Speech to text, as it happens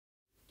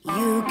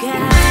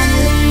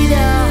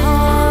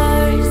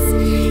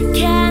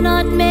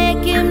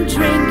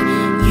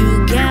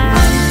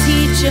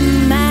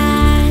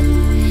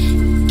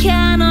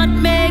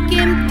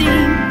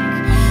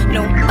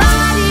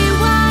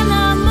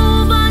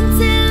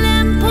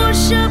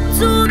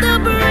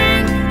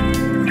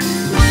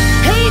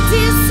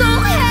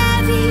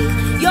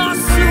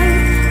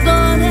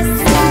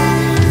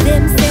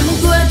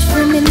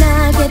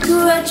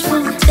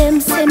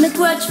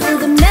grudgeful,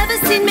 them never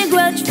seen me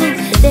grudgeful.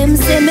 Them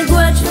say me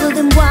grudgeful,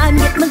 them want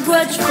get me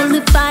grudgeful.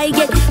 If I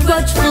get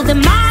grudgeful,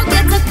 them all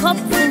get a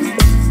cupful.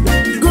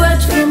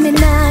 Grudgeful, me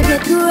nah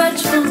get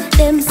grudgeful.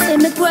 Them say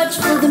me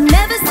grudgeful, them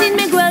never seen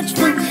me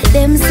grudgeful.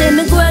 Them say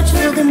me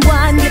grudgeful, them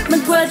want get me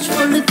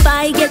grudgeful. If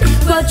I get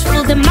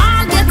grudgeful, them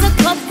all get a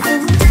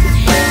cupful.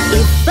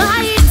 If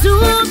I do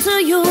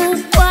to you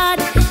what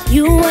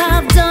you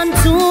have done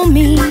to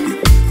me,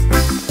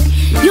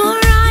 your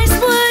eyes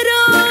would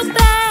open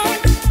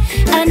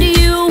and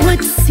you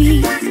would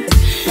see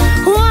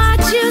what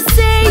you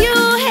say you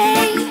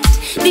hate.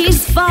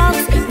 These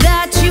faults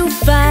that you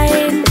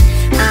find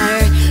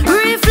are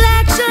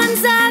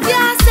reflections of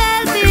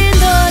yourself in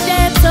the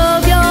depths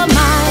of your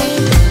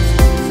mind.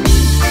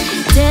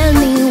 Tell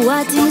me,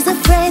 what is a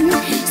friend?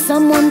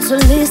 Someone to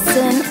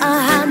listen, a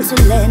hand to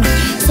lend,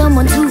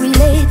 someone to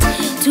relate,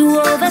 to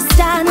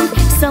overstand,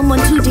 someone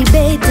to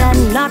debate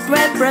and not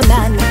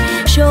reprimand.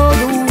 Show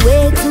the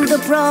way to the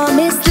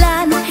promised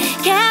land.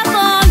 Care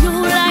for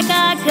you like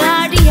a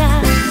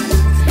guardian.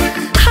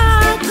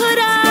 How could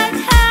I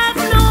have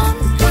known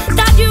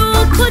that you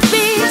could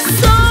be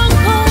so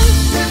cold?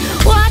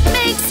 What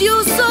makes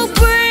you so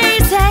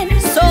brazen,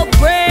 so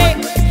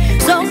brave,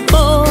 so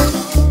bold?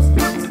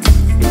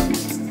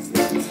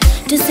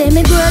 To say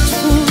me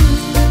grudgeful,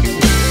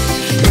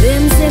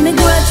 them say me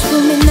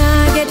grudgeful, me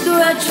nah get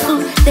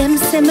grudgeful. Them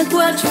say me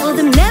grudgeful,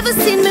 them never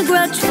seen me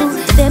grudgeful.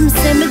 Them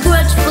say me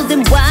grudgeful,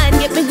 them wine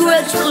get me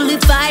grudgeful.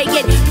 If I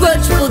get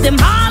grudgeful, them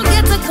all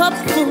get a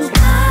cupful.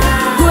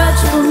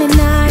 Grudgeful, me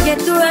nah get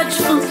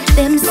grudgeful.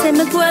 Them say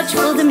me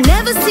grudgeful, them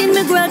never seen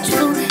me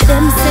grudgeful.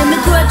 Them say me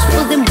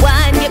grudgeful, them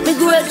wine get me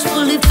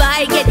grudgeful. If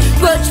I get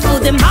grudgeful,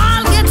 them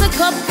all get a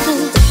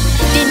cupful.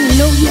 Didn't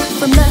know you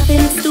from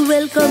nothing to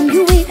welcome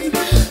you in.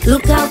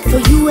 Look out for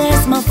you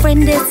as my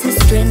friend, it's his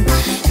strength.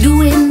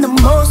 Doing the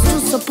most to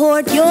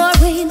support your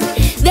win.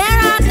 There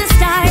at the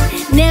start,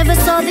 never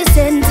saw this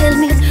end. Tell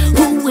me,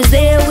 who was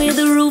there with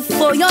a roof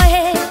for your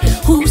head?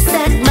 Who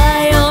sat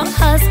by your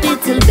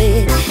hospital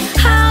bed?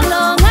 How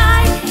long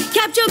I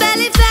kept your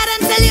belly fat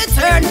until you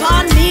turned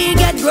on me?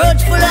 Get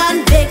grudgeful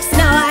and vexed.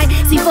 Now I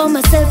see for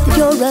myself that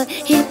you're a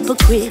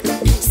hypocrite.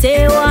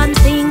 Say one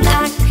thing,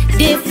 act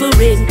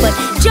different, but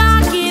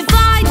Jah give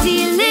I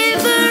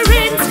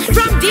deliverance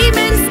from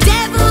demons,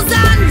 devils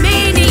and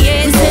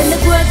maniacs. Them say me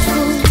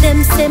grudgeful,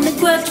 them say me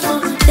grudgeful.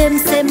 Them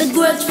say me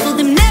grudgeful,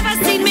 them never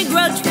seen me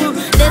grudgeful.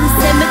 Them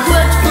say me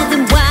grudgeful,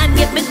 them wine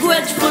get me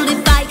grudgeful.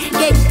 If I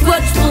get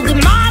grudgeful, them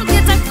all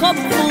get a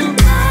cupful.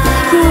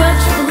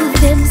 Grudgeful,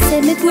 them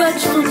say me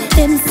grudgeful.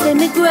 Them say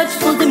me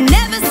grudgeful, them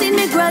never seen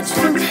me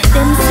grudgeful.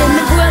 Them say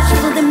me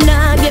grudgeful, them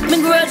nah get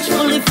me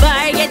grudgeful. If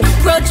I get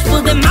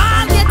grudgeful, them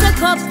all get a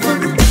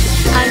cupful.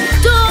 I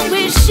don't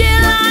wish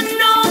ill on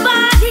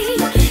nobody,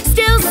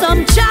 still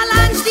some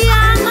challenge the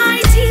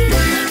Almighty.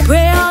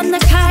 Pray on the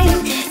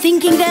kind,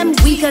 thinking them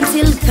weak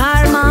until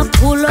karma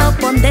pull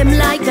up on them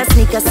like a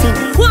sneaker scene.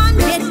 One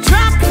get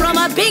dropped from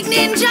a big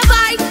ninja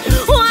bite,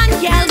 one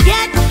gal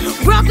get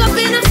broke up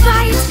in a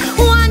fight,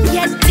 one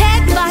get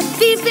tagged by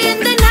thief in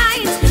the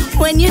night.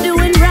 When you're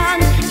doing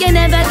wrong, you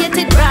never get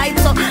it right.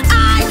 So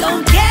I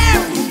don't care,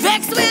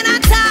 vex when I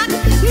talk.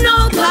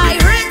 No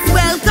pirates,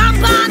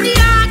 welcome on the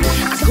ark.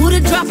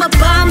 Could've dropped a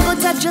bomb,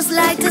 but I just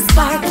light a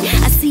spark.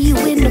 I see you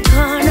in the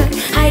corner,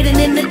 hiding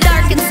in the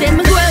dark, and say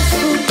me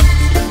grudgeful.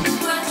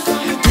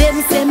 Them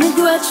say me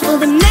grudgeful,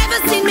 them never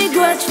seen me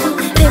grudgeful.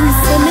 Them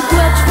say me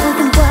grudgeful,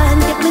 them one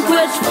get me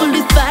grudgeful.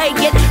 If I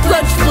get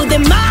grudgeful,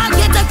 them all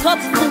get a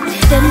cupful.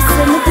 Them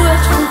say me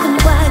grudgeful, them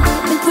one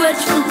get me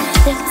grudgeful.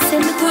 Them say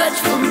me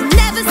grudgeful,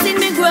 never seen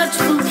me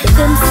grudgeful.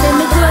 Them say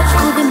me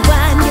grudgeful, them